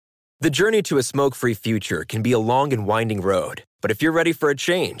The journey to a smoke-free future can be a long and winding road, but if you're ready for a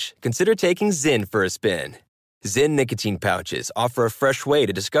change, consider taking Zyn for a spin. Zyn nicotine pouches offer a fresh way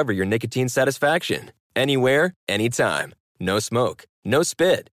to discover your nicotine satisfaction. Anywhere, anytime. No smoke, no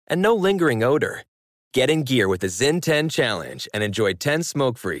spit, and no lingering odor. Get in gear with the Zyn 10 Challenge and enjoy 10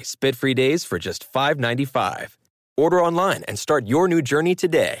 smoke-free, spit-free days for just $5.95. Order online and start your new journey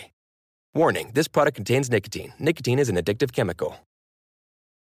today. Warning, this product contains nicotine. Nicotine is an addictive chemical.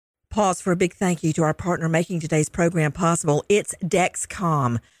 Pause for a big thank you to our partner making today's program possible. It's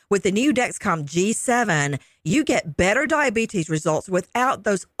Dexcom. With the new Dexcom G7, you get better diabetes results without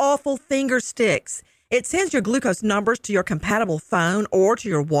those awful finger sticks. It sends your glucose numbers to your compatible phone or to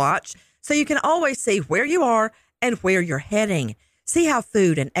your watch, so you can always see where you are and where you're heading. See how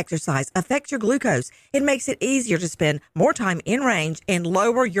food and exercise affect your glucose. It makes it easier to spend more time in range and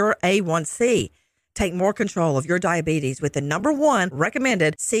lower your A1C. Take more control of your diabetes with the #1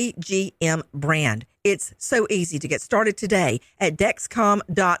 recommended CGM brand. It's so easy to get started today at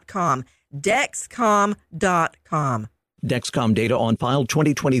Dexcom.com. Dexcom.com. Dexcom data on file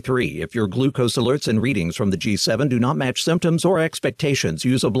 2023. If your glucose alerts and readings from the G7 do not match symptoms or expectations,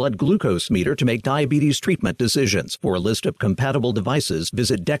 use a blood glucose meter to make diabetes treatment decisions. For a list of compatible devices,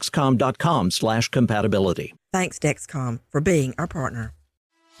 visit Dexcom.com/compatibility. Thanks, Dexcom, for being our partner.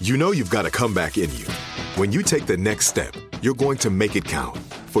 You know you've got a comeback in you. When you take the next step, you're going to make it count.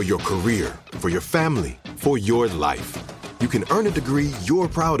 For your career, for your family, for your life. You can earn a degree you're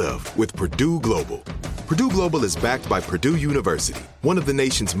proud of with Purdue Global. Purdue Global is backed by Purdue University, one of the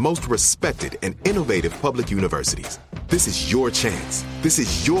nation's most respected and innovative public universities. This is your chance. This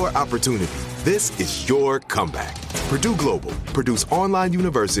is your opportunity. This is your comeback. Purdue Global, Purdue's online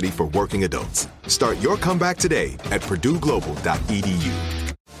university for working adults. Start your comeback today at purdueglobal.edu.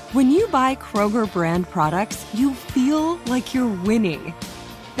 When you buy Kroger brand products, you feel like you're winning.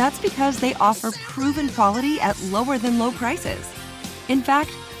 That's because they offer proven quality at lower than low prices. In fact,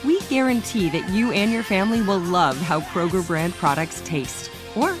 we guarantee that you and your family will love how Kroger brand products taste,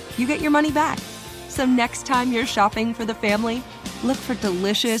 or you get your money back. So next time you're shopping for the family, look for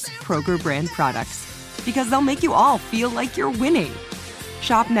delicious Kroger brand products, because they'll make you all feel like you're winning.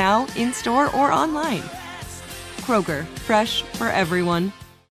 Shop now, in-store, or online. Kroger, fresh for everyone.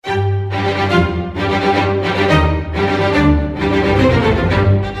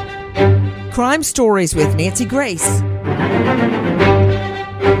 Crime Stories with Nancy Grace.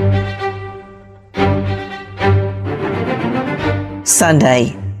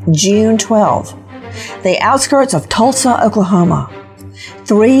 Sunday, June 12th. The outskirts of Tulsa, Oklahoma.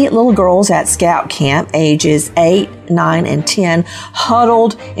 3 little girls at scout camp, ages 8, 9, and 10,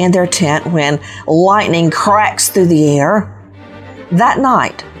 huddled in their tent when lightning cracks through the air. That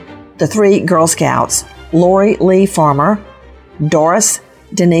night, the 3 Girl Scouts, Lori Lee Farmer, Doris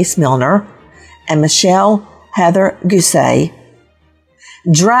Denise Milner, and Michelle Heather Gousset,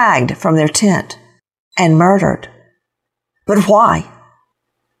 dragged from their tent and murdered. But why?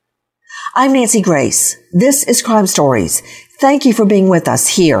 I'm Nancy Grace. This is Crime Stories. Thank you for being with us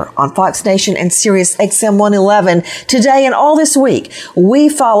here on Fox Nation and Sirius XM 111. Today and all this week, we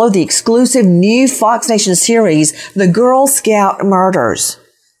follow the exclusive new Fox Nation series, The Girl Scout Murders.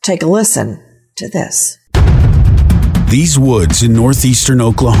 Take a listen to this. These woods in northeastern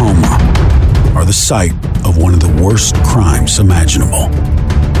Oklahoma are the site of one of the worst crimes imaginable.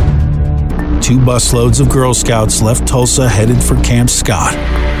 2 busloads of Girl Scouts left Tulsa headed for Camp Scott,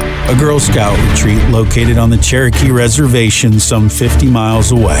 a Girl Scout retreat located on the Cherokee Reservation some 50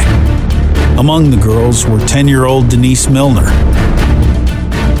 miles away. Among the girls were 10-year-old Denise Milner,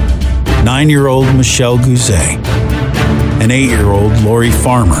 9-year-old Michelle Gousset, and 8-year-old Lori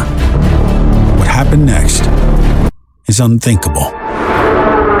Farmer. What happened next is unthinkable.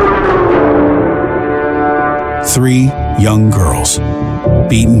 3 young girls,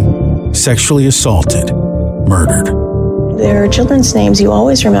 beaten, sexually assaulted, murdered. Their children's names you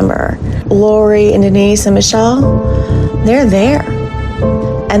always remember. Lori and Denise and Michelle, they're there.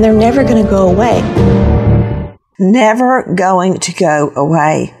 And they're never going to go away. Never going to go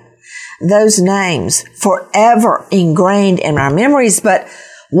away. Those names forever ingrained in our memories. But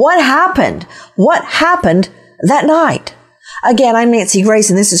what happened? What happened that night? Again, I'm Nancy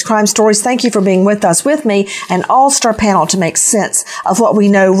Grace, and this is Crime Stories. Thank you for being with us, with me, an all-star panel to make sense of what we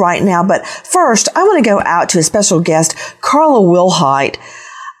know right now. But first, I want to go out to a special guest, Carla Wilhite,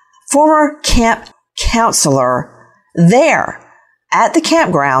 former camp counselor there at the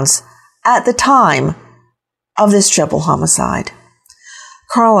campgrounds at the time of this triple homicide.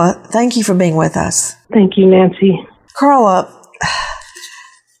 Carla, thank you for being with us. Thank you, Nancy. Carla,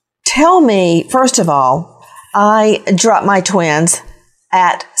 tell me, first of all, I dropped my twins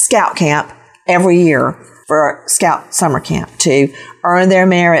at Scout Camp every year for Scout Summer Camp to earn their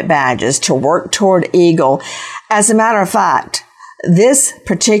merit badges, to work toward Eagle. As a matter of fact, this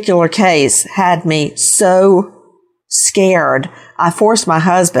particular case had me so scared, I forced my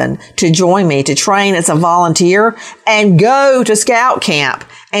husband to join me to train as a volunteer and go to Scout Camp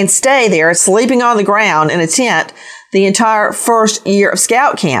and stay there sleeping on the ground in a tent the entire first year of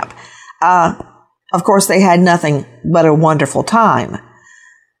Scout Camp. Of course, they had nothing but a wonderful time.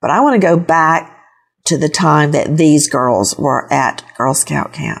 But I want to go back to the time that these girls were at Girl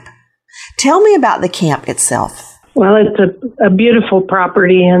Scout Camp. Tell me about the camp itself. Well, it's a beautiful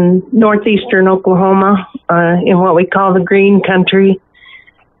property in northeastern Oklahoma, in what we call the Green Country.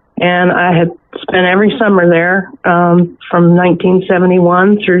 And I had spent every summer there from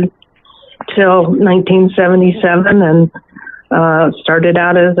 1971 through till 1977, and started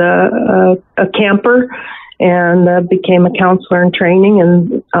out as a camper and became a counselor in training,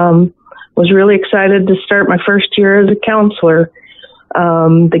 and was really excited to start my first year as a counselor.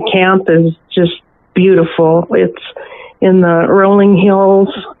 The camp is just beautiful. It's in the rolling hills,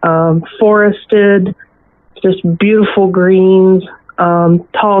 forested, just beautiful greens,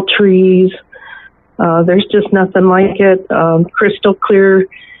 tall trees. There's just nothing like it. Crystal clear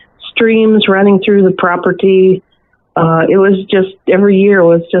streams running through the property. It was just, every year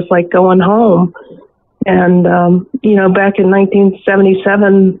was just like going home. And, back in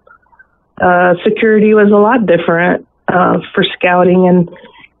 1977, security was a lot different for scouting, and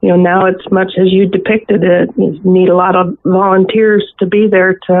now it's much as you depicted it. You need a lot of volunteers to be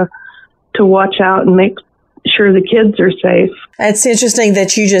there to watch out and make sure the kids are safe. It's interesting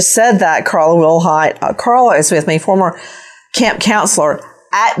that you just said that, Carla Wilhite. Carla is with me, former camp counselor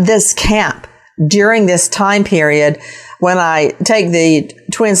at this camp during this time period. When I take the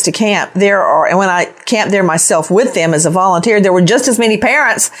twins to camp, and when I camp there myself with them as a volunteer, there were just as many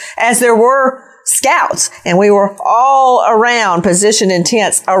parents as there were scouts, and we were all around, positioned in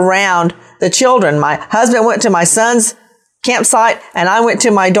tents around the children. My husband went to my son's campsite, and I went to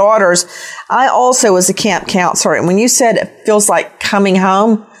my daughter's. I also was a camp counselor, and when you said it feels like coming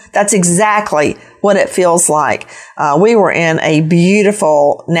home, that's exactly what it feels like. We were in a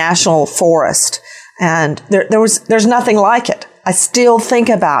beautiful national forest, and there's nothing like it. I still think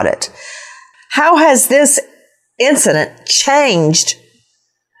about it. How has this incident changed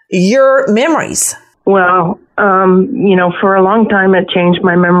your memories? Well, for a long time it changed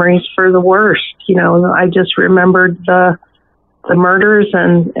my memories for the worst. I just remembered the murders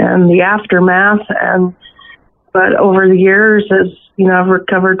and the aftermath, but over the years, as I've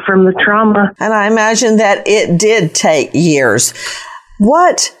recovered from the trauma. And I imagine that it did take years.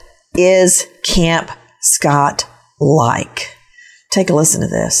 What is Camp Scott like? Take a listen to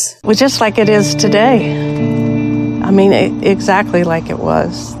this. Well, just like it is today. I mean, exactly like it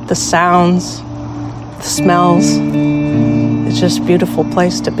was. The sounds, the smells. It's just a beautiful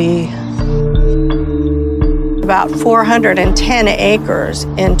place to be. About 410 acres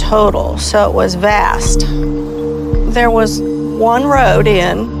in total, so it was vast. There was one road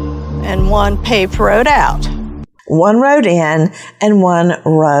in and one paved road out. One road in and one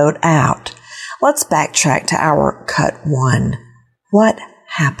road out. Let's backtrack to our cut one. What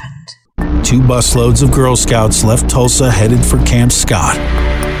happened? 2 busloads of Girl Scouts left Tulsa headed for Camp Scott,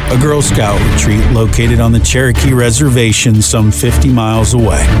 a Girl Scout retreat located on the Cherokee Reservation some 50 miles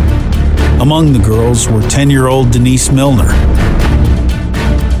away. Among the girls were 10-year-old Denise Milner,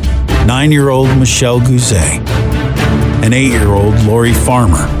 9-year-old Michelle Guzet, and 8-year-old Lori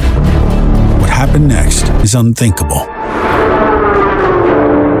Farmer. What happened next is unthinkable.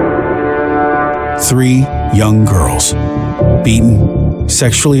 3 young girls, beaten,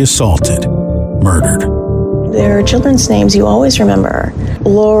 sexually assaulted, murdered. There are children's names you always remember.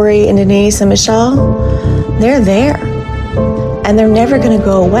 Lori and Denise and Michelle, they're there. And they're never going to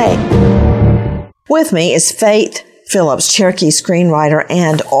go away. With me is Faith Phillips, Cherokee screenwriter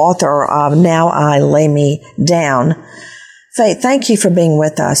and author of Now I Lay Me Down. Faith, thank you for being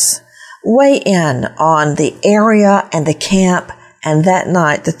with us. Weigh in on the area and the camp, and that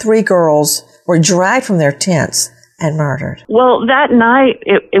night the 3 girls were dragged from their tents and murdered. Well, that night,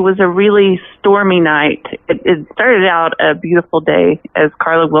 it was a really stormy night. It started out a beautiful day, as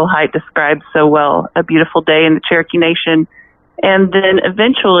Carla Wilhite described so well, a beautiful day in the Cherokee Nation. And then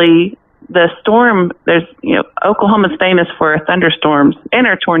eventually the storm, Oklahoma's famous for thunderstorms and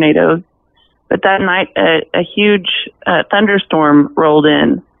our tornadoes. But that night, a huge thunderstorm rolled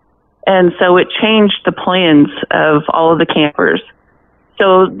in. And so it changed the plans of all of the campers.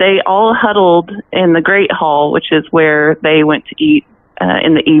 So they all huddled in the Great Hall, which is where they went to eat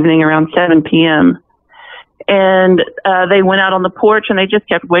in the evening around 7 p.m. And they went out on the porch, and they just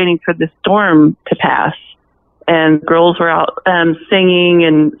kept waiting for the storm to pass. And girls were out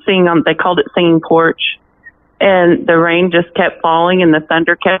singing on, they called it Singing Porch. And the rain just kept falling, and the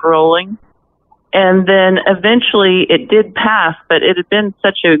thunder kept rolling. And then eventually it did pass, but it had been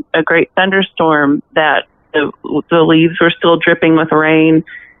such a great thunderstorm that the leaves were still dripping with rain.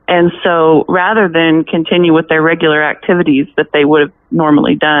 And so rather than continue with their regular activities that they would have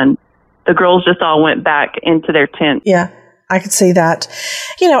normally done, the girls just all went back into their tent. Yeah, I could see that.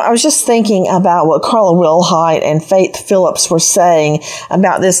 I was just thinking about what Carla Wilhite and Faith Phillips were saying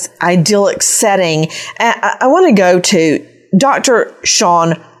about this idyllic setting. I want to go to Dr.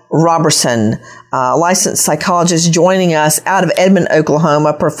 Sean Robertson, licensed psychologist, joining us out of Edmond,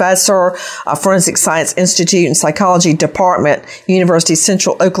 Oklahoma, professor of Forensic Science Institute and Psychology Department, University of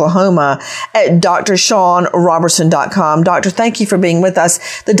Central Oklahoma, at drshawnrobertson.com. Doctor, thank you for being with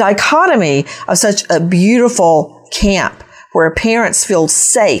us. The dichotomy of such a beautiful camp where parents feel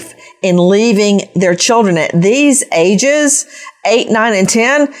safe in leaving their children at these ages, 8, 9, and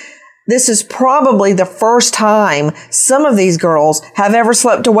 10, this is probably the first time some of these girls have ever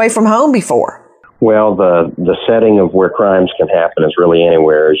slept away from home before. Well, the setting of where crimes can happen is really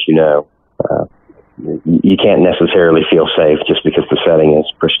anywhere, as you know. You can't necessarily feel safe just because the setting is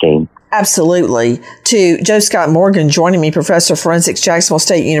pristine. Absolutely. To Joe Scott Morgan joining me, professor of forensics, Jacksonville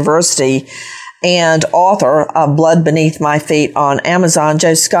State University, and author of Blood Beneath My Feet on Amazon.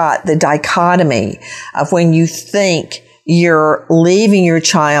 Joe Scott, the dichotomy of when you think you're leaving your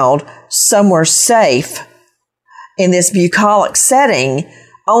child somewhere safe in this bucolic setting,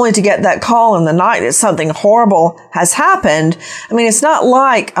 only to get that call in the night that something horrible has happened. I mean, it's not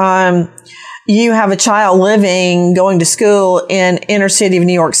like you have a child going to school in inner city of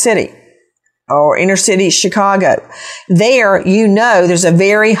New York City or inner city Chicago. There, there's a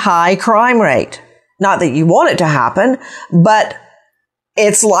very high crime rate. Not that you want it to happen, but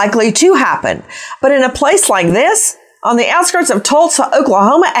it's likely to happen. But in a place like this, on the outskirts of Tulsa,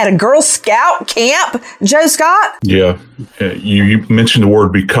 Oklahoma, at a Girl Scout camp, Joe Scott? Yeah. You mentioned the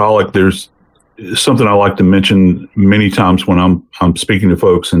word bucolic. There's something I like to mention many times when I'm speaking to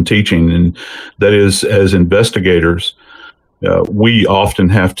folks and teaching, and that is, as investigators, we often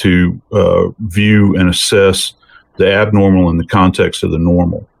have to view and assess the abnormal in the context of the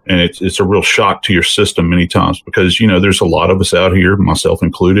normal. And it's a real shock to your system many times because, there's a lot of us out here, myself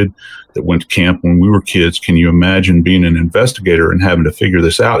included, that went to camp when we were kids. Can you imagine being an investigator and having to figure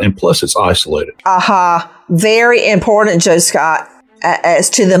this out? And plus, it's isolated. Very important, Joe Scott,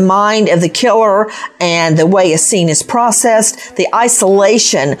 as to the mind of the killer and the way a scene is processed. The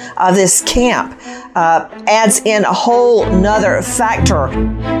isolation of this camp adds in a whole nother factor.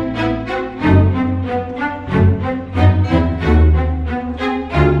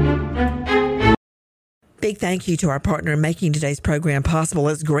 Big thank you to our partner in making today's program possible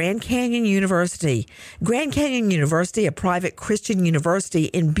is Grand Canyon University. Grand Canyon University, a private Christian university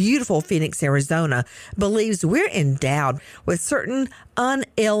in beautiful Phoenix, Arizona, believes we're endowed with certain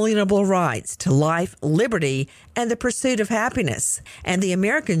unalienable rights to life, liberty, and the pursuit of happiness. And the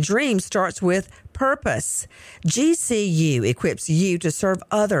American dream starts with purpose. GCU equips you to serve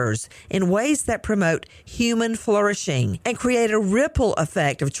others in ways that promote human flourishing and create a ripple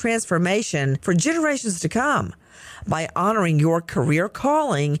effect of transformation for generations to come. By honoring your career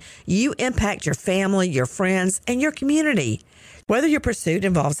calling, you impact your family, your friends, and your community. Whether your pursuit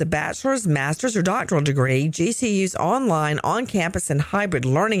involves a bachelor's, master's, or doctoral degree, GCU's online, on-campus, and hybrid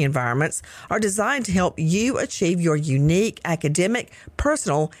learning environments are designed to help you achieve your unique academic,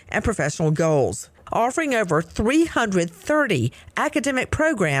 personal, and professional goals. Offering over 330 academic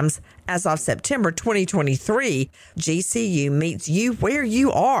programs as of September 2023, GCU meets you where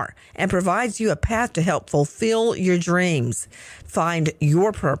you are and provides you a path to help fulfill your dreams. Find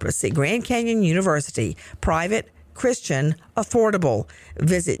your purpose at Grand Canyon University, private, Christian, affordable.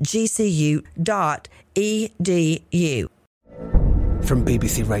 Visit gcu.edu. From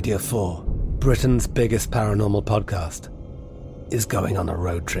BBC Radio 4, Britain's biggest paranormal podcast is going on a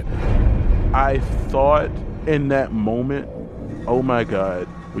road trip. I thought in that moment, oh my God,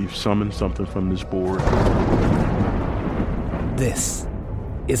 we've summoned something from this board. This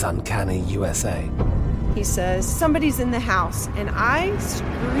is Uncanny USA. He says, somebody's in the house, and I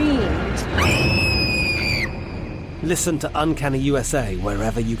screamed. Listen to Uncanny USA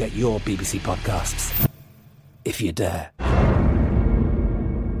wherever you get your BBC podcasts, if you dare.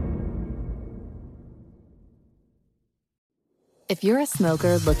 If you're a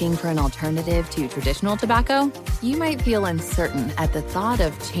smoker looking for an alternative to traditional tobacco, you might feel uncertain at the thought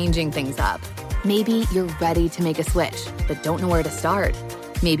of changing things up. Maybe you're ready to make a switch, but don't know where to start.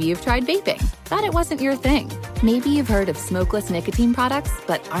 Maybe you've tried vaping, thought it wasn't your thing. Maybe you've heard of smokeless nicotine products,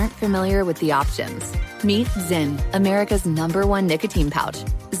 but aren't familiar with the options. Meet Zyn, America's #1 nicotine pouch.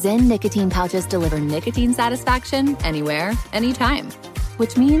 Zyn nicotine pouches deliver nicotine satisfaction anywhere, anytime.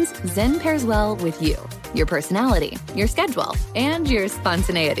 Which means Zyn pairs well with you, your personality, your schedule, and your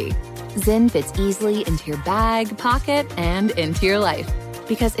spontaneity. Zyn fits easily into your bag, pocket, and into your life.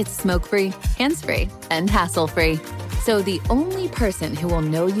 Because it's smoke-free, hands-free, and hassle-free. So the only person who will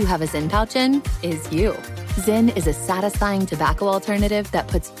know you have a Zyn pouch in is you. Zyn is a satisfying tobacco alternative that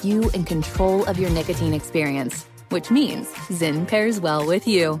puts you in control of your nicotine experience, which means Zyn pairs well with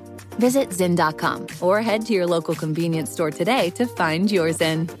you. Visit Zyn.com or head to your local convenience store today to find your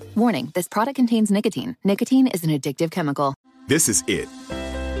Zyn. Warning, this product contains nicotine. Nicotine is an addictive chemical. This is it.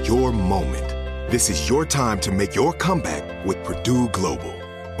 Your moment. This is your time to make your comeback with Purdue Global.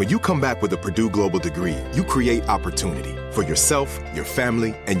 When you come back with a Purdue Global degree, you create opportunity for yourself, your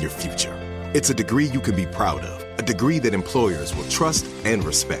family, and your future. It's a degree you can be proud of, a degree that employers will trust and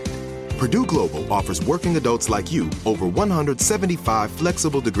respect. Purdue Global offers working adults like you over 175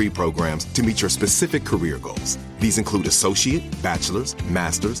 flexible degree programs to meet your specific career goals. These include associate, bachelor's,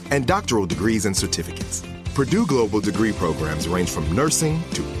 master's, and doctoral degrees and certificates. Purdue Global degree programs range from nursing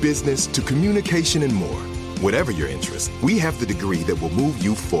to business to communication and more. Whatever your interest, we have the degree that will move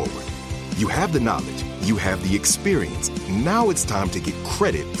you forward. You have the knowledge, you have the experience. Now it's time to get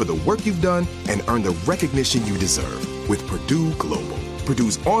credit for the work you've done and earn the recognition you deserve with Purdue Global,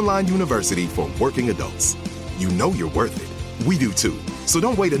 Purdue's online university for working adults. You know you're worth it. We do too. So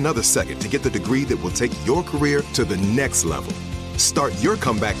don't wait another second to get the degree that will take your career to the next level. Start your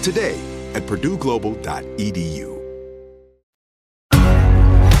comeback today at purdueglobal.edu.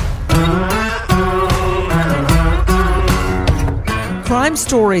 Crime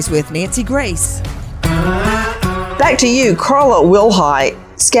Stories with Nancy Grace. Back to you, Carla Wilhite,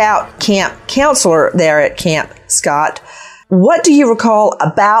 Scout Camp Counselor there at Camp Scott. What do you recall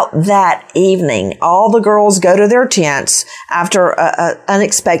about that evening? All the girls go to their tents after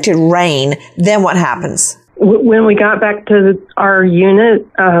unexpected rain. Then what happens? When we got back to our unit,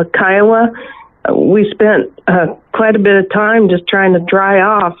 Kiowa, we spent quite a bit of time just trying to dry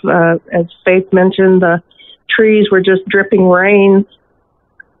off. As Faith mentioned, the trees were just dripping rain.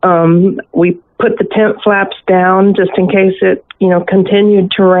 We put the tent flaps down just in case it,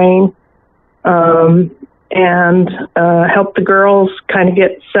 continued to rain, and helped the girls kind of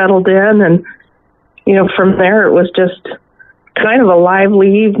get settled in. And, from there it was just kind of a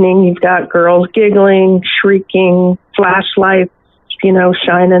lively evening. You've got girls giggling, shrieking, flashlights,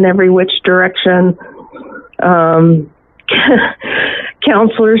 shining every which direction.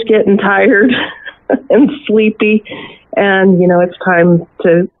 Counselors getting tired and sleepy. And, it's time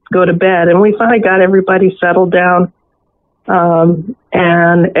to go to bed. And we finally got everybody settled down,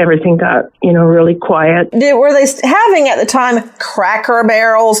 and everything got, really quiet. Were they having at the time Cracker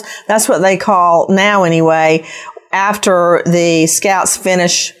Barrels? That's what they call now anyway, after the scouts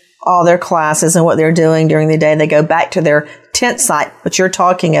finish all their classes and what they're doing during the day. They go back to their tent site, what you're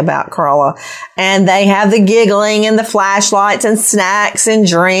talking about, Carla, and they have the giggling and the flashlights and snacks and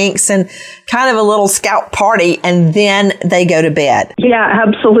drinks and kind of a little scout party, and then they go to bed. Yeah,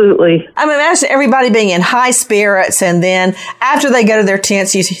 absolutely. I mean, imagine everybody being in high spirits, and then after they go to their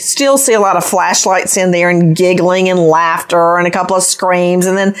tents, you still see a lot of flashlights in there and giggling and laughter and a couple of screams,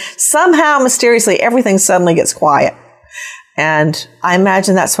 and then somehow, mysteriously, everything suddenly gets quiet. And I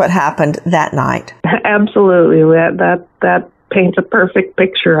imagine that's what happened that night. Absolutely. That paints a perfect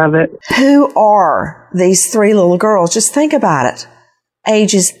picture of it. Who are these three little girls? Just think about it.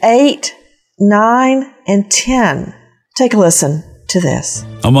 Ages 8, 9, and 10. Take a listen to this.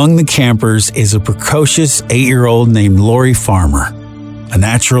 Among the campers is a precocious 8-year-old named Lori Farmer, a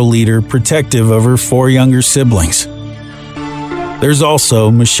natural leader protective of her 4 younger siblings. There's also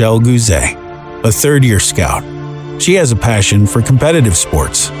Michelle Gouzet, a third-year scout. She has a passion for competitive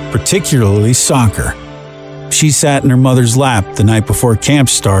sports, particularly soccer. She sat in her mother's lap the night before camp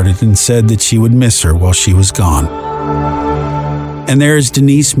started and said that she would miss her while she was gone. And there is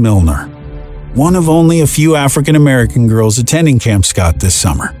Denise Milner, one of only a few African-American girls attending Camp Scott this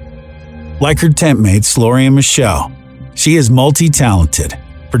summer. Like her tent mates, Lori and Michelle, she is multi-talented,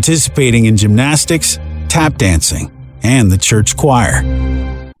 participating in gymnastics, tap dancing, and the church choir.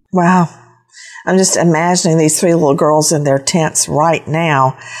 Wow. I'm just imagining these three little girls in their tents right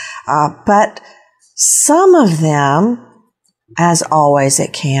now. But some of them, as always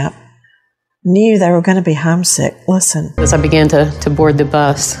at camp, knew they were going to be homesick. Listen. As I began to board the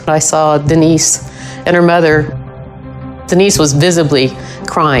bus, I saw Denise and her mother. Denise was visibly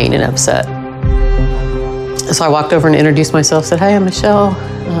crying and upset. So I walked over and introduced myself, said, "Hey, I'm Michelle.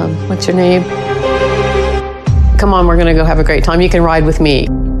 What's your name? Come on, we're going to go have a great time. You can ride with me."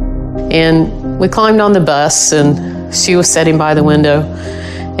 And we climbed on the bus, and she was sitting by the window,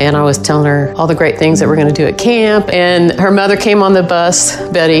 and I was telling her all the great things that we're going to do at camp. And her mother came on the bus,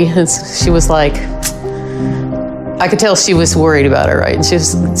 Betty, and she was like, I could tell she was worried about her, right? And she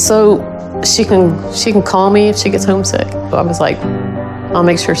was, so she can call me if she gets homesick. So I was like, I'll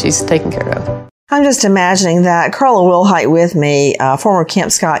make sure she's taken care of. I'm just imagining that. Carla Wilhite with me, former Camp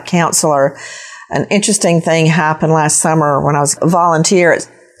Scott counselor. An interesting thing happened last summer when I was a volunteer at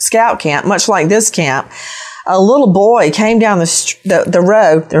Scout Camp, much like this camp. A little boy came down the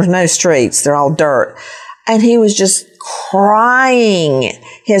road. There's no streets. They're all dirt. And he was just crying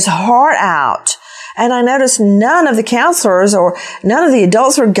his heart out. And I noticed none of the counselors or none of the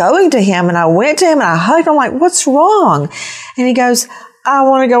adults were going to him. And I went to him and I hugged him. I'm like, "What's wrong?" And he goes, "I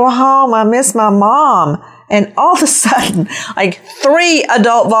want to go home. I miss my mom." And all of a sudden, like 3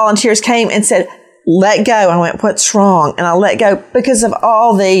 adult volunteers came and said, "Let go." I went, "What's wrong?" And I let go because of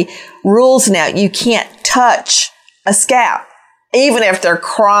all the rules now. You can't touch a scout, even if they're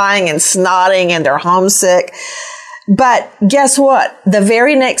crying and snotting and they're homesick. But guess what? The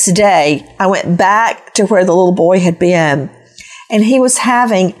very next day, I went back to where the little boy had been, and he was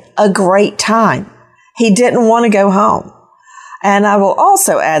having a great time. He didn't want to go home. And I will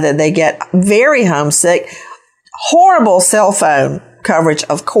also add that they get very homesick, horrible cell phone coverage,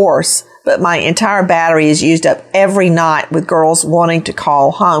 of course, but my entire battery is used up every night with girls wanting to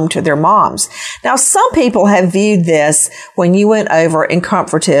call home to their moms. Now, some people have viewed this when you went over and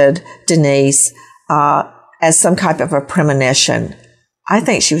comforted Denise as some type of a premonition. I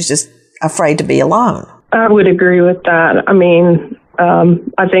think she was just afraid to be alone. I would agree with that. I mean,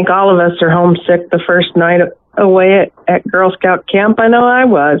 I think all of us are homesick the first night away at Girl Scout camp. I know I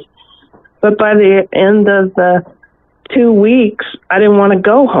was. But by the end of the 2 weeks, I didn't want to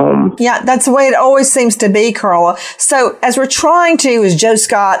go home. Yeah, that's the way it always seems to be, Carla. So as we're trying to, as Joe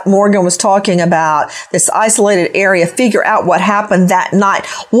Scott Morgan was talking about, this isolated area, figure out what happened that night.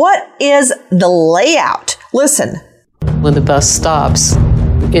 What is the layout? Listen. When the bus stops,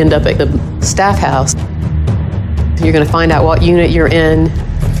 you end up at the staff house. You're going to find out what unit you're in.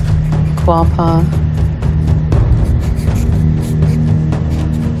 Quapaw,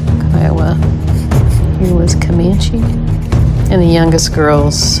 Kiowa. Here was Comanche. And the youngest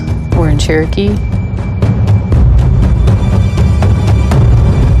girls were in Cherokee.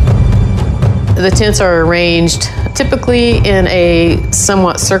 The tents are arranged typically in a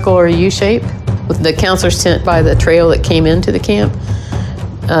somewhat circular U shape, with the counselor's tent by the trail that came into the camp.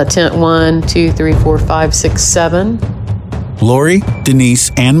 Tent 1, 2, 3, 4, 5, 6, 7. Lori,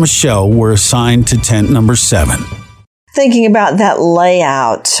 Denise, and Michelle were assigned to tent number 7. Thinking about that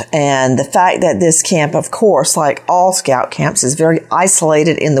layout and the fact that this camp, of course, like all scout camps, is very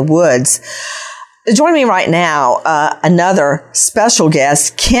isolated in the woods. Joining me right now, another special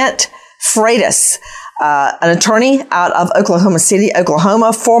guest, Kent Freitas, an attorney out of Oklahoma City,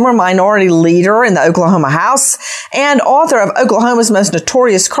 Oklahoma, former minority leader in the Oklahoma House, and author of Oklahoma's Most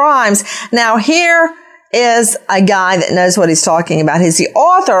Notorious Crimes. Now, here is a guy that knows what he's talking about. He's the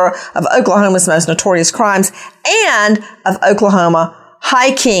author of Oklahoma's Most Notorious Crimes and of Oklahoma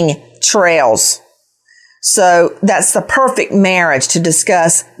Hiking Trails. So that's the perfect marriage to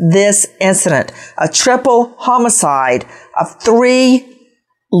discuss this incident, a triple homicide of 3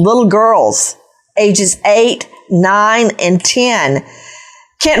 little girls, ages 8, 9, and 10.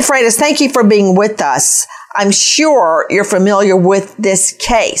 Kent Freitas, thank you for being with us. I'm sure you're familiar with this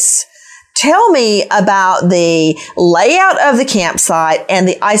case. Tell me about the layout of the campsite and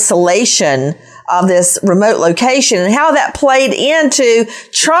the isolation of this remote location and how that played into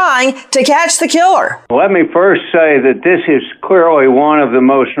trying to catch the killer. Let me first say that this is clearly one of the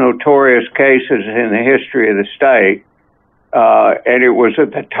most notorious cases in the history of the state. And it was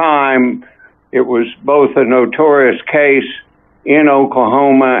at the time, it was both a notorious case in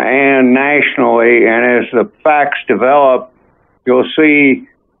Oklahoma and nationally. And as the facts develop, you'll see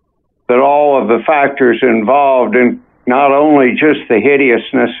that all of the factors involved in not only just the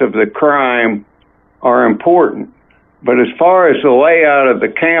hideousness of the crime are important, but as far as the layout of the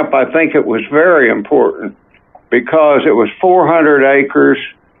camp, I think it was very important because it was 400 acres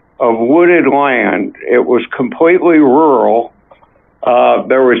of wooded land. It was completely rural.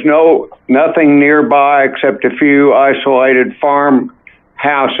 There was nothing nearby except a few isolated farm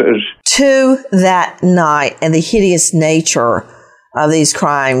houses. To that night and the hideous nature of these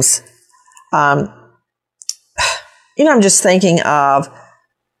crimes, I'm just thinking of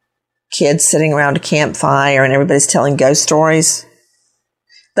kids sitting around a campfire and everybody's telling ghost stories.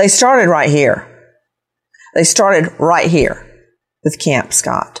 They started right here. They started right here with Camp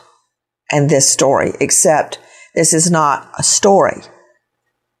Scott and this story, except this is not a story.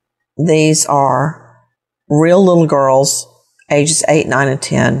 These are real little girls, ages 8, 9, and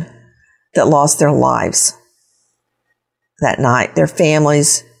 10, that lost their lives that night. Their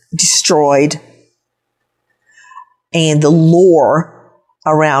families destroyed. And the lore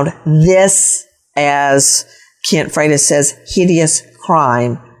around this, as Kent Freitas says, hideous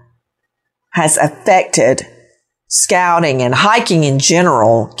crime has affected scouting and hiking in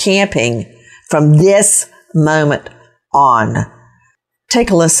general, camping from this moment on.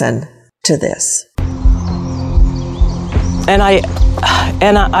 Take a listen to this. And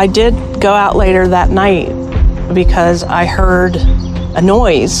I did go out later that night because I heard a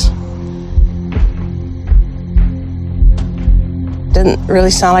noise. Didn't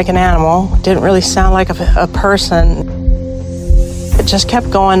really sound like an animal, didn't really sound like a person. It just kept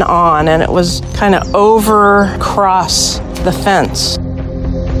going on, and it was kind of over across the fence.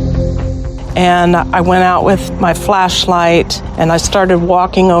 And I went out with my flashlight and I started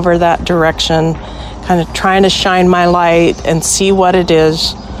walking over that direction, kind of trying to shine my light and see what it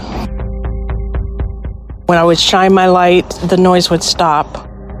is. When I would shine my light, the noise would stop.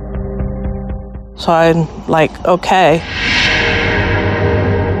 So I'm like, okay.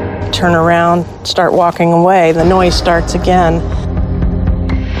 Turn around, start walking away, the noise starts again.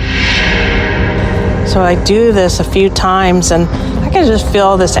 So I do this a few times, and I can just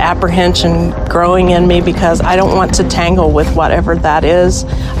feel this apprehension growing in me because I don't want to tangle with whatever that is.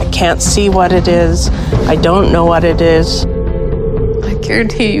 I can't see what it is. I don't know what it is. I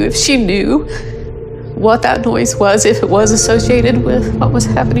guarantee you, if she knew what that noise was, if it was associated with what was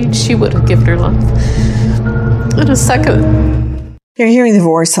happening, she would have given her life in a second. You're hearing the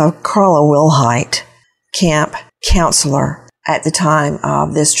voice of Carla Wilhite, camp counselor at the time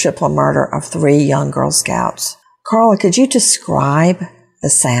of this triple murder of 3 young Girl Scouts. Carla, could you describe the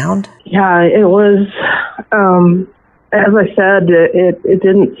sound? Yeah, it was, as I said, it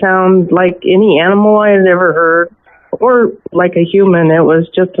didn't sound like any animal I had ever heard or like a human. It was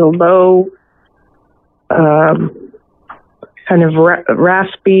just a low, kind of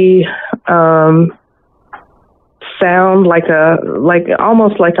raspy sound,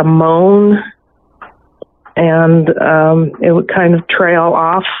 almost like a moan. And it would kind of trail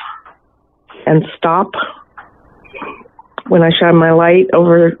off and stop when I shine my light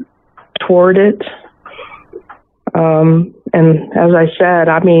over toward it. And as I said,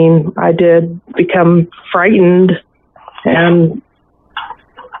 I did become frightened and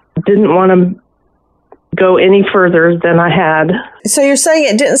didn't want to go any further than I had. So you're saying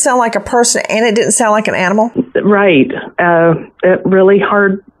it didn't sound like a person and it didn't sound like an animal? Right. It really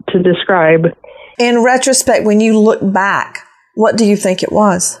hard to describe. In retrospect, when you look back, what do you think it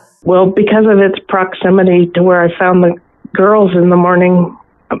was? Well, because of its proximity to where I found the girls in the morning,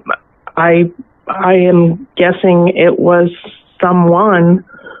 I am guessing it was someone,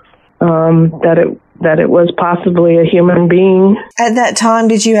 that it was possibly a human being. At that time,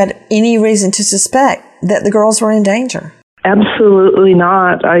 did you have any reason to suspect that the girls were in danger? Absolutely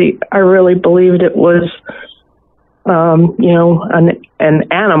not. I really believed it was, an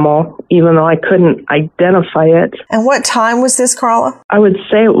animal, even though I couldn't identify it. And what time was this, Carla? I would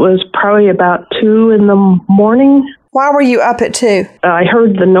say it was probably about 2 in the morning. Why were you up at 2? I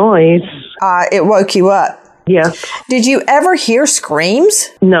heard the noise. It woke you up? Yes. Did you ever hear screams?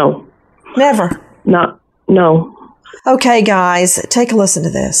 No. Never? No. Okay, guys, take a listen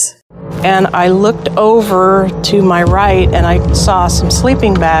to this. And I looked over to my right and I saw some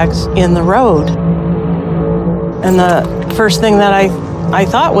sleeping bags in the road. And the first thing that I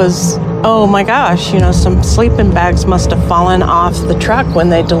thought was, oh my gosh, some sleeping bags must have fallen off the truck when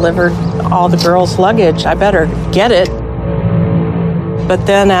they delivered all the girls' luggage. I better get it. But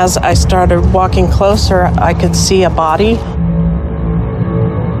then as I started walking closer, I could see a body.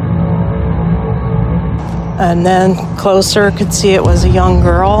 And then closer, could see it was a young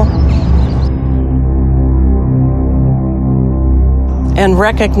girl. And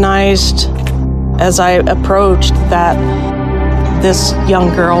recognized as I approached that this young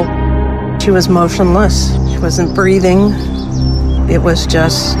girl, she was motionless. She wasn't breathing. It was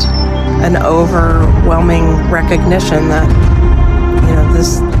just an overwhelming recognition that,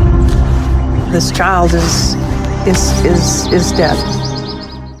 this child is dead.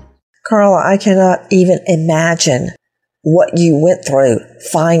 Carla, I cannot even imagine what you went through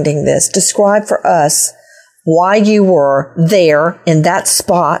finding this. Describe for us why you were there in that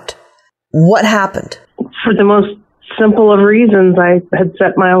spot. What happened? For the most simple of reasons, I had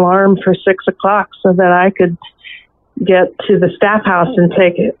set my alarm for 6 o'clock so that I could get to the staff house and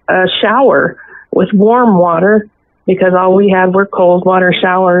take a shower. with warm water because all we had were cold water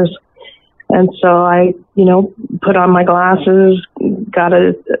showers. And so I, put on my glasses, got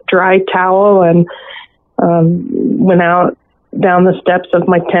a dry towel, and went out down the steps of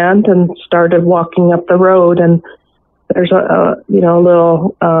my tent and started walking up the road. And there's a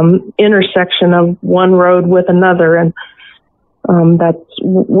little intersection of one road with another, and that's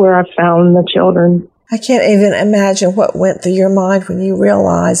where I found the children. I can't even imagine what went through your mind when you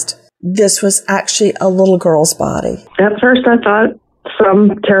realized this was actually a little girl's body. At first I thought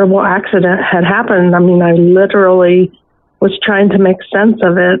some terrible accident had happened. I mean, I literally was trying to make sense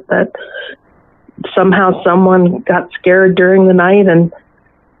of it, that somehow someone got scared during the night and,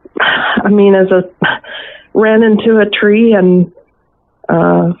 ran into a tree and,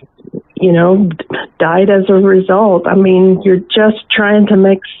 died as a result. I mean, you're just trying to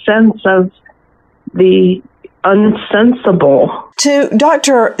make sense of the unsensible. To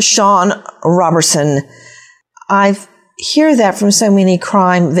Dr. Sean Robertson, I hear that from so many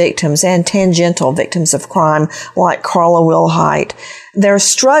crime victims and tangential victims of crime like Carla Wilhite. They're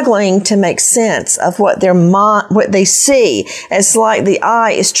struggling to make sense of what they see. It's like the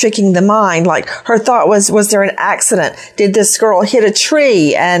eye is tricking the mind. Like her thought was there an accident? Did this girl hit a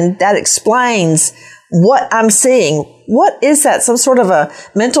tree? And that explains what I'm seeing. What is that? Some sort of a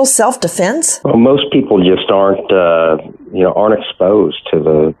mental self-defense? Well, most people just aren't exposed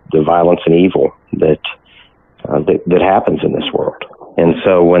to the violence and evil that happens in this world. And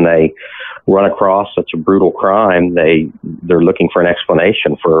so when they run across such a brutal crime, they're looking for an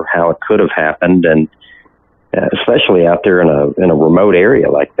explanation for how it could have happened. And especially out there in a remote area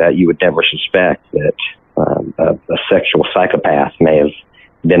like that, you would never suspect that a sexual psychopath may have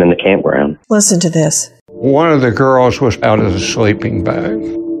been in the campground. Listen to this. One of the girls was out of the sleeping bag,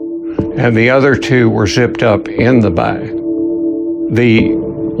 and the other two were zipped up in the bag. The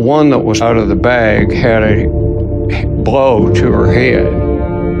one that was out of the bag had a blow to her head.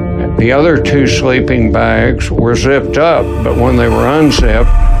 The other two sleeping bags were zipped up, but when they were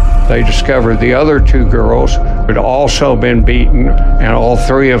unzipped, they discovered the other two girls had also been beaten, and all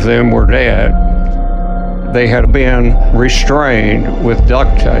three of them were dead. They had been restrained with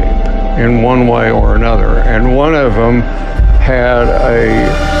duct tape in one way or another, and one of them had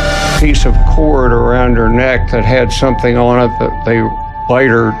a piece of cord around her neck that had something on it that they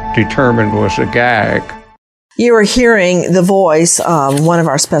later determined was a gag. You are hearing the voice of one of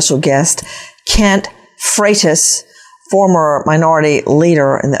our special guests, Kent Freitas, former minority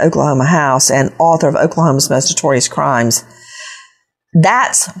leader in the Oklahoma House and author of Oklahoma's Most Notorious Crimes.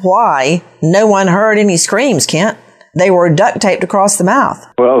 That's why no one heard any screams, Kent. They were duct taped across the mouth.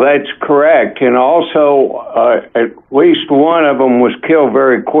 Well, that's correct. And also, at least one of them was killed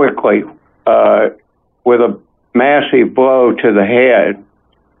very quickly with a massive blow to the head.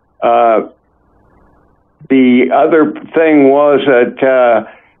 The other thing was that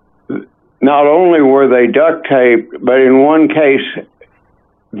not only were they duct taped, but in one case,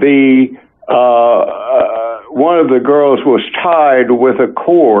 the one of the girls was tied with a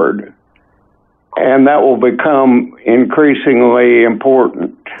cord, and that will become increasingly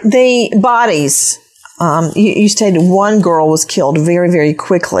important. The bodies, you stated one girl was killed very, very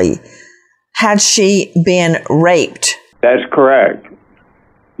quickly. Had she been raped? That's correct.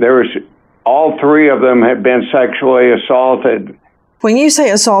 All three of them had been sexually assaulted. When you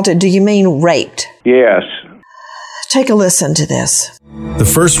say assaulted, do you mean raped? Yes. Take a listen to this. The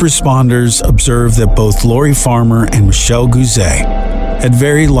first responders observed that both Lori Farmer and Michelle Guzet had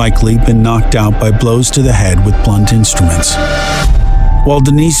very likely been knocked out by blows to the head with blunt instruments, while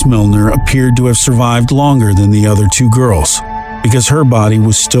Denise Milner appeared to have survived longer than the other two girls because her body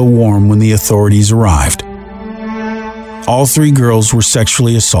was still warm when the authorities arrived. All three girls were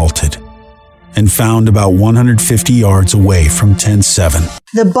sexually assaulted and found about 150 yards away from 10-7.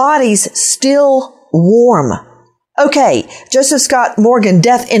 The bodies still warm. Okay, Joseph Scott Morgan,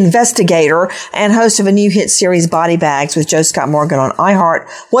 death investigator and host of a new hit series, Body Bags, with Joe Scott Morgan on iHeart.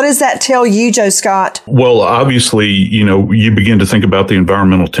 What does that tell you, Joe Scott? Well, obviously, you begin to think about the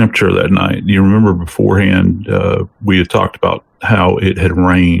environmental temperature that night. You remember beforehand, we had talked about how it had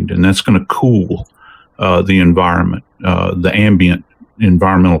rained, and that's going to cool the environment, the ambient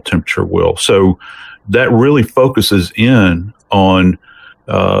environmental temperature will. So that really focuses in on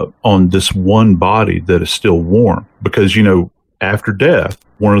this one body that is still warm, because, after death,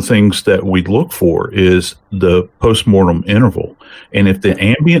 one of the things that we look for is the postmortem interval. And if the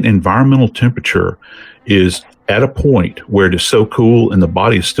ambient environmental temperature is at a point where it is so cool and the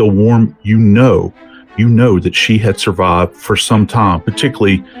body is still warm, you know that she had survived for some time,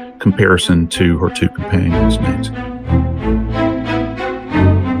 particularly comparison to her two companions, Nancy.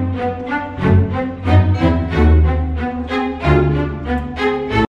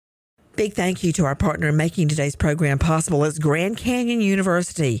 Big thank you to our partner in making today's program possible. It's Grand Canyon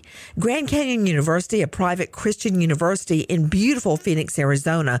University. Grand Canyon University, a private Christian university in beautiful Phoenix,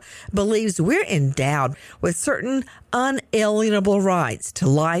 Arizona, believes we're endowed with certain unalienable rights to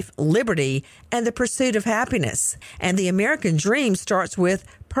life, liberty, and the pursuit of happiness. And the American dream starts with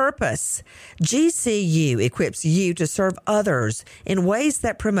purpose. GCU equips you to serve others in ways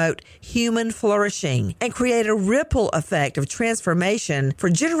that promote human flourishing and create a ripple effect of transformation for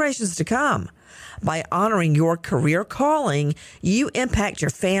generations to come. By honoring your career calling, you impact your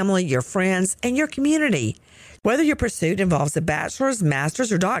family, your friends, and your community. Whether your pursuit involves a bachelor's,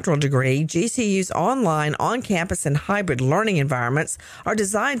 master's, or doctoral degree, GCU's online, on-campus, and hybrid learning environments are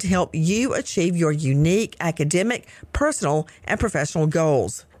designed to help you achieve your unique academic, personal, and professional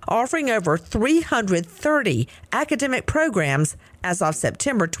goals. Offering over 330 academic programs as of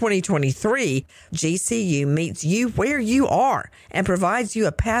September 2023, GCU meets you where you are and provides you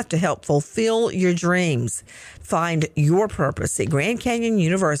a path to help fulfill your dreams. Find your purpose at Grand Canyon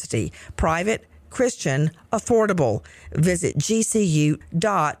University, private, Christian, affordable. Visit gcu.edu.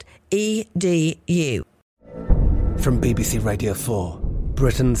 From BBC Radio 4,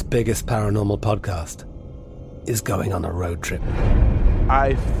 Britain's biggest paranormal podcast is going on a road trip.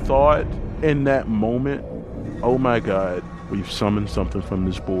 I thought in that moment, oh my God, we've summoned something from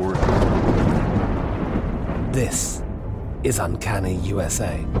this board. This is Uncanny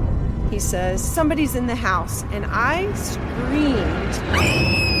USA. He says, somebody's in the house, and I screamed.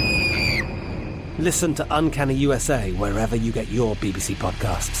 Listen to Uncanny USA wherever you get your BBC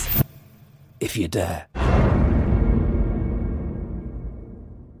podcasts, if you dare.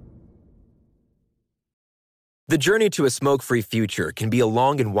 The journey to a smoke-free future can be a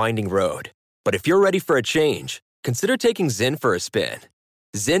long and winding road. But if you're ready for a change, consider taking Zyn for a spin.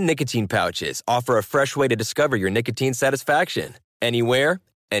 Zyn nicotine pouches offer a fresh way to discover your nicotine satisfaction. Anywhere,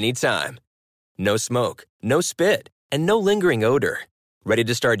 anytime. No smoke, no spit, and no lingering odor. Ready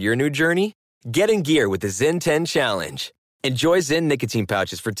to start your new journey? Get in gear with the Zyn 10 Challenge. Enjoy Zyn nicotine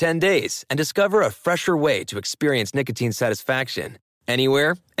pouches for 10 days and discover a fresher way to experience nicotine satisfaction.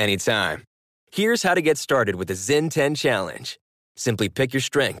 Anywhere, anytime. Here's how to get started with the Zyn 10 Challenge. Simply pick your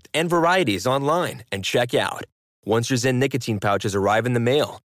strength and varieties online and check out. Once your Zyn nicotine pouches arrive in the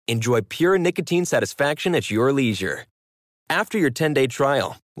mail, enjoy pure nicotine satisfaction at your leisure. After your 10-day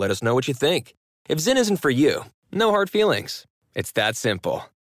trial, let us know what you think. If Zyn isn't for you, no hard feelings. It's that simple.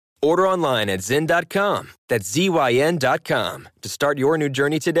 Order online at Zyn.com, that's ZYN.com, to start your new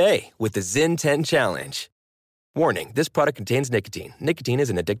journey today with the Zyn 10 Challenge. Warning, this product contains nicotine. Nicotine is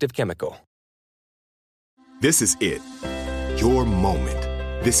an addictive chemical. This is it. Your moment.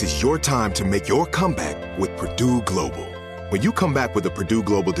 This is your time to make your comeback with Purdue Global. When you come back with a Purdue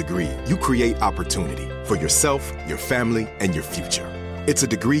Global degree, you create opportunity for yourself, your family, and your future. It's a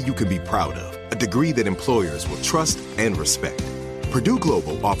degree you can be proud of, a degree that employers will trust and respect. Purdue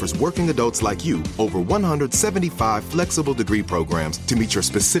Global offers working adults like you over 175 flexible degree programs to meet your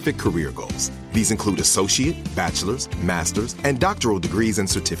specific career goals. These include associate, bachelor's, master's, and doctoral degrees and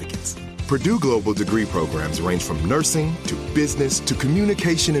certificates. Purdue Global degree programs range from nursing to business to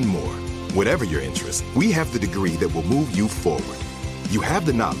communication and more. Whatever your interest, we have the degree that will move you forward. You have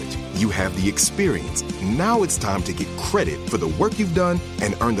the knowledge, you have the experience. Now it's time to get credit for the work you've done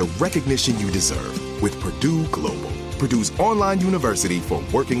and earn the recognition you deserve with Purdue Global, Purdue's online university for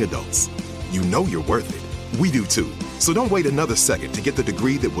working adults. You know you're worth it. We do too. So don't wait another second to get the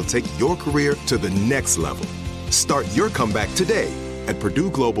degree that will take your career to the next level. Start your comeback today at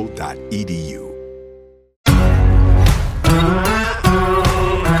purdueglobal.edu.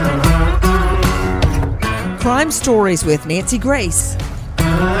 Crime Stories with Nancy Grace.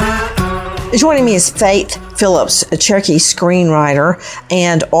 Joining me is Faith Phillips, a Cherokee screenwriter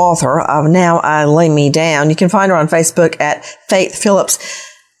and author of Now I Lay Me Down. You can find her on Facebook at Faith Phillips.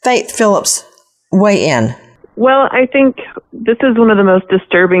 Faith Phillips, weigh in. Well, I think this is one of the most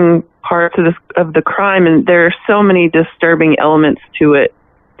disturbing parts of the crime, and there are so many disturbing elements to it.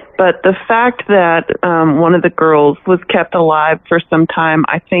 But the fact that one of the girls was kept alive for some time,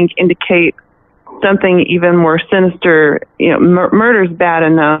 I think, indicates something even more sinister. You know, murder's bad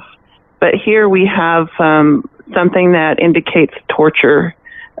enough, but here we have something that indicates torture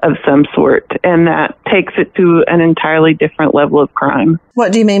of some sort, and that takes it to an entirely different level of crime.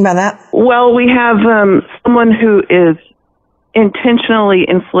 What do you mean by that? Well, we have someone who is intentionally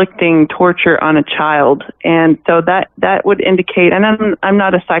inflicting torture on a child, and so that would indicate, and I'm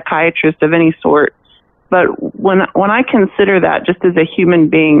not a psychiatrist of any sort, but when I consider that just as a human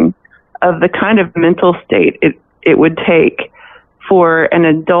being, of the kind of mental state it would take for an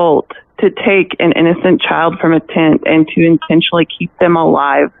adult to take an innocent child from a tent and to intentionally keep them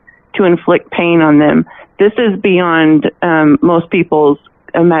alive to inflict pain on them. This is beyond most people's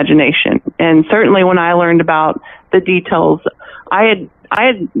imagination. And certainly when I learned about the details, I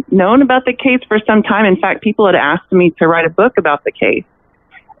had known about the case for some time. In fact, people had asked me to write a book about the case.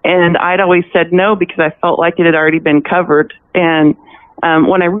 And I'd always said no because I felt like it had already been covered. And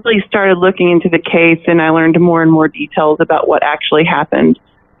when I really started looking into the case and I learned more and more details about what actually happened,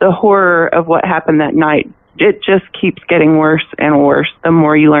 the horror of what happened that night, it just keeps getting worse and worse the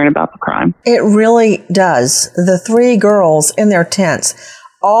more you learn about the crime. It really does. The 3 girls in their tents,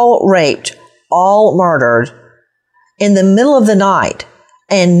 all raped, all murdered in the middle of the night,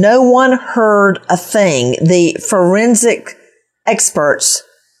 and no one heard a thing. The forensic experts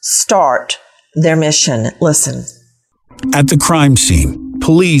start their mission. Listen. At the crime scene,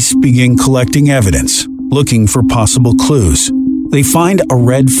 police begin collecting evidence, looking for possible clues. They find a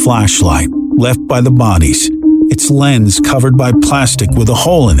red flashlight left by the bodies, its lens covered by plastic with a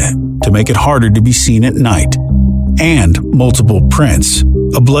hole in it to make it harder to be seen at night, and multiple prints,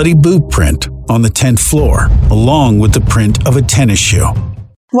 a bloody boot print on the tent floor, along with the print of a tennis shoe.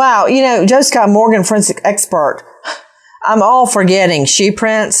 Wow, Joe Scott Morgan, forensic expert, I'm all for getting shoe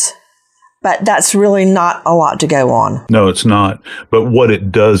prints, but that's really not a lot to go on. No, it's not. But what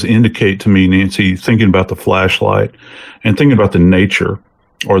it does indicate to me, Nancy, thinking about the flashlight and thinking about the nature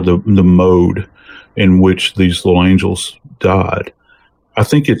or the mode in which these little angels died, I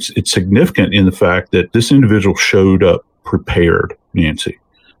think it's significant in the fact that this individual showed up prepared, Nancy.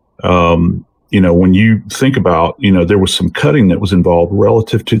 When you think about, there was some cutting that was involved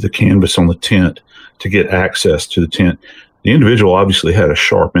relative to the canvas on the tent to get access to the tent. The individual obviously had a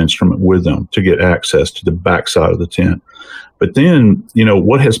sharp instrument with them to get access to the backside of the tent. But then,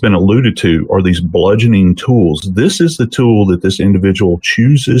 what has been alluded to are these bludgeoning tools. This is the tool that this individual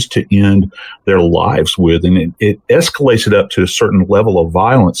chooses to end their lives with, and it escalates it up to a certain level of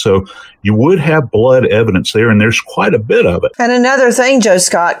violence. So you would have blood evidence there, and there's quite a bit of it. And another thing, Joe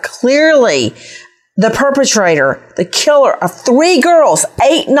Scott, clearly the perpetrator, the killer of 3 girls,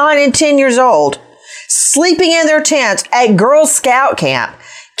 8, 9, and 10 years old, sleeping in their tents at Girl Scout camp,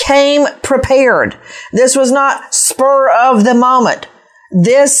 came prepared. This was not spur of the moment.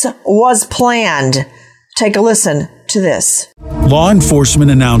 This was planned. Take a listen to this. Law enforcement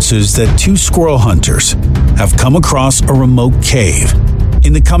announces that 2 squirrel hunters have come across a remote cave.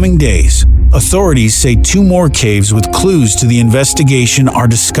 In the coming days, authorities say 2 more caves with clues to the investigation are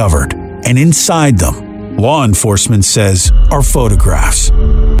discovered, and inside them, law enforcement says, are photographs.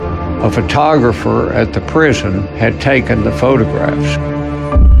 A photographer at the prison had taken the photographs.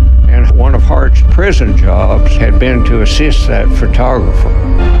 And one of Hart's prison jobs had been to assist that photographer.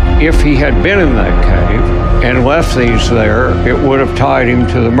 If he had been in that cave and left these there, it would have tied him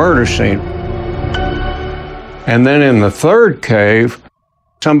to the murder scene. And then in the 3rd cave,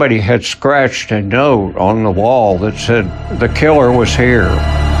 somebody had scratched a note on the wall that said, the killer was here,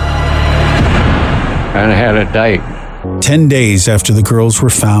 and had a date. 10 days after the girls were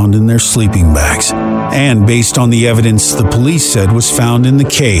found in their sleeping bags, and based on the evidence the police said was found in the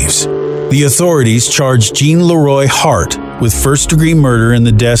caves, the authorities charged Jean Leroy Hart with first-degree murder in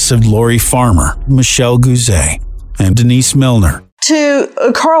the deaths of Lori Farmer, Michelle Guzet, and Denise Milner. To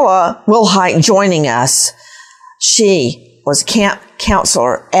Carla Wilhite joining us, she was a camp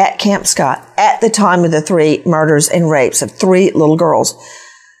counselor at Camp Scott at the time of the 3 murders and rapes of 3 little girls.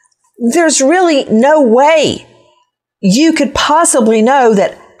 There's really no way you could possibly know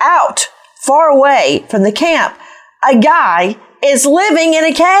that out far away from the camp, a guy is living in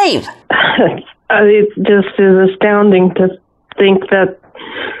a cave. It just is astounding to think that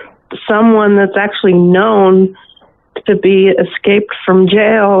someone that's actually known to be escaped from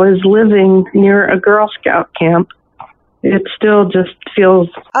jail is living near a Girl Scout camp. It still just feels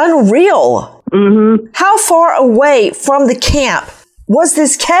unreal. Mm-hmm. How far away from the camp was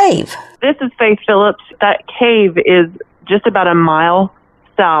this cave? This is Faith Phillips. That cave is just about a mile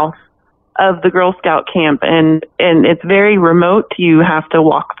south of the Girl Scout camp, and it's very remote. You have to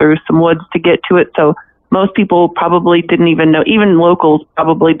walk through some woods to get to it, so most people probably didn't even know, even locals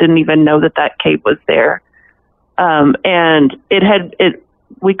probably didn't even know that cave was there. And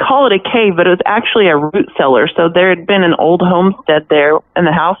we call it a cave, but it was actually a root cellar. So there had been an old homestead there, and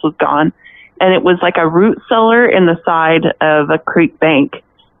the house was gone, and it was like a root cellar in the side of a creek bank.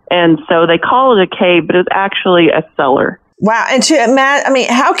 And so they call it a cave, but it's actually a cellar. Wow. And to imagine,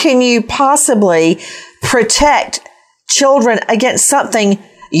 how can you possibly protect children against something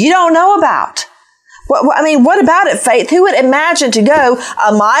you don't know about? What about it, Faith? Who would imagine to go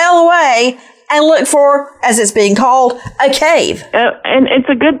a mile away and look for, as it's being called, a cave. And it's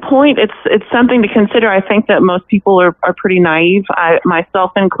a good point. It's something to consider. I think that most people are pretty naive,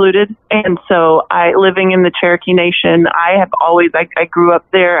 myself included. And so living in the Cherokee Nation, I grew up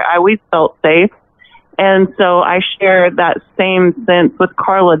there. I always felt safe. And so I share that same sense with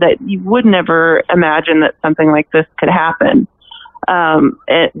Carla that you would never imagine that something like this could happen.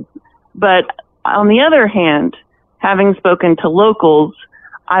 But on the other hand, having spoken to locals,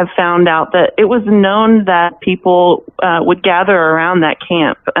 I've found out that it was known that people would gather around that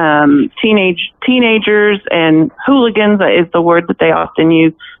camp. Teenagers and hooligans is the word that they often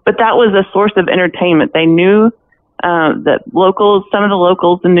use. But that was a source of entertainment. They knew that some of the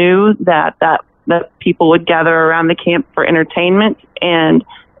locals knew that people would gather around the camp for entertainment. And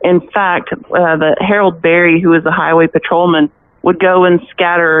in fact, the Harold Berry, who was a highway patrolman, would go and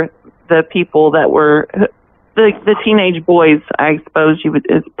scatter the people that were the teenage boys, I suppose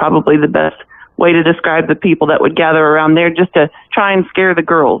is probably the best way to describe the people that would gather around there, just to try and scare the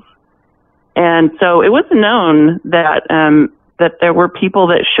girls. And so it was known that that there were people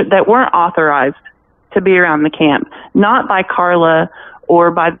that weren't authorized to be around the camp, not by Carla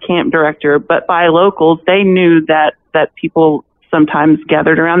or by the camp director, but by locals. They knew that people sometimes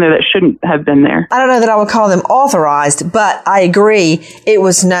gathered around there that shouldn't have been there. I don't know that I would call them authorized, but I agree it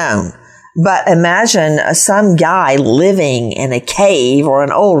was known. But imagine some guy living in a cave or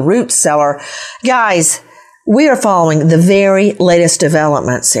an old root cellar. Guys, we are following the very latest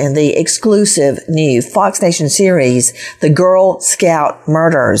developments in the exclusive new Fox Nation series, The Girl Scout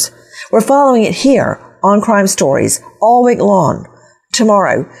Murders. We're following it here on Crime Stories all week long.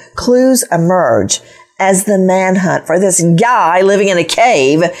 Tomorrow, clues emerge as the manhunt for this guy living in a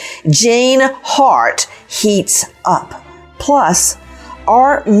cave, Gene Hart, heats up. Plus,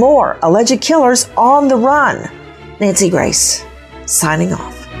 are more alleged killers on the run? Nancy Grace, signing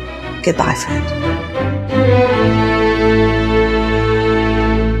off. Goodbye, friend.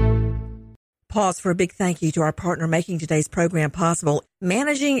 Pause for a big thank you to our partner making today's program possible.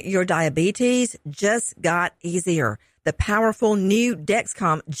 Managing your diabetes just got easier. The powerful new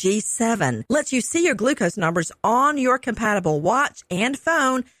Dexcom G7 lets you see your glucose numbers on your compatible watch and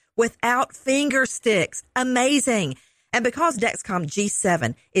phone without finger sticks. Amazing. And because Dexcom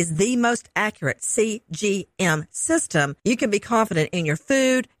G7 is the most accurate CGM system, you can be confident in your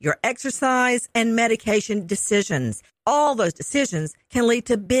food, your exercise, and medication decisions. All those decisions can lead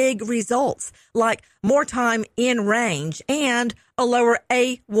to big results, like more time in range and a lower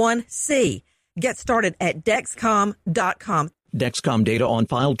A1C. Get started at Dexcom.com. Dexcom data on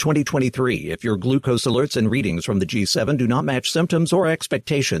file 2023. If your glucose alerts and readings from the G7 do not match symptoms or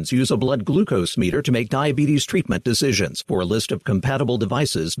expectations, use a blood glucose meter to make diabetes treatment decisions. For a list of compatible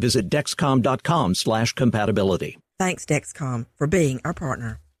devices, visit Dexcom.com/compatibility. Thanks, Dexcom, for being our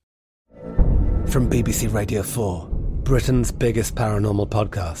partner. From BBC Radio 4, Britain's biggest paranormal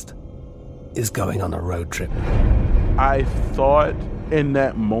podcast is going on a road trip. I thought in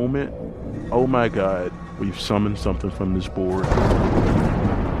that moment, oh my God, we've summoned something from this board.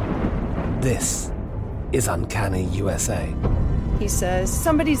 This is Uncanny USA. He says,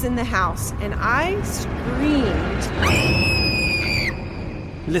 somebody's in the house, and I screamed.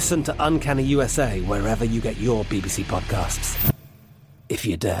 Listen to Uncanny USA wherever you get your BBC podcasts, if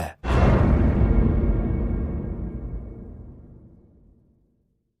you dare.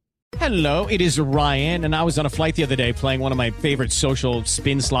 Hello, it is Ryan, and I was on a flight the other day playing one of my favorite social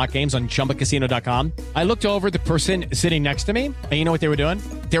spin slot games on ChumbaCasino.com. I looked over at the person sitting next to me, and you know what they were doing?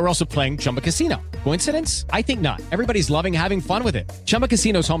 They were also playing Chumba Casino. Coincidence? I think not. Everybody's loving having fun with it. Chumba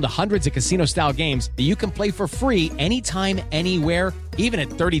Casino is home to hundreds of casino-style games that you can play for free anytime, anywhere, even at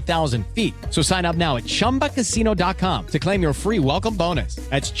 30,000 feet. So sign up now at ChumbaCasino.com to claim your free welcome bonus.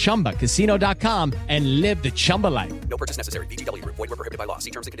 That's ChumbaCasino.com and live the Chumba life. No purchase necessary. VGW. Void where prohibited by law.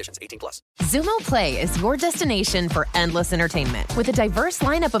 See terms and conditions. 18+. Xumo Play is your destination for endless entertainment. With a diverse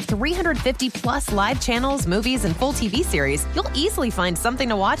lineup of 350+ live channels, movies, and full TV series, you'll easily find something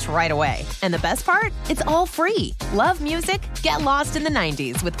to watch right away. And the best part? It's all free. Love music? Get lost in the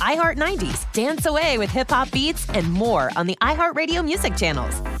 90s with iHeart 90s. Dance away with hip-hop beats and more on the iHeartRadio music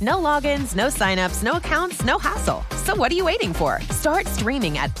channels. No logins, no signups, no accounts, no hassle. So what are you waiting for? Start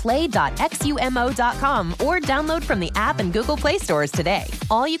streaming at play.xumo.com or download from the app and Google Play stores today.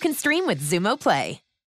 All you can stream with Xumo Play.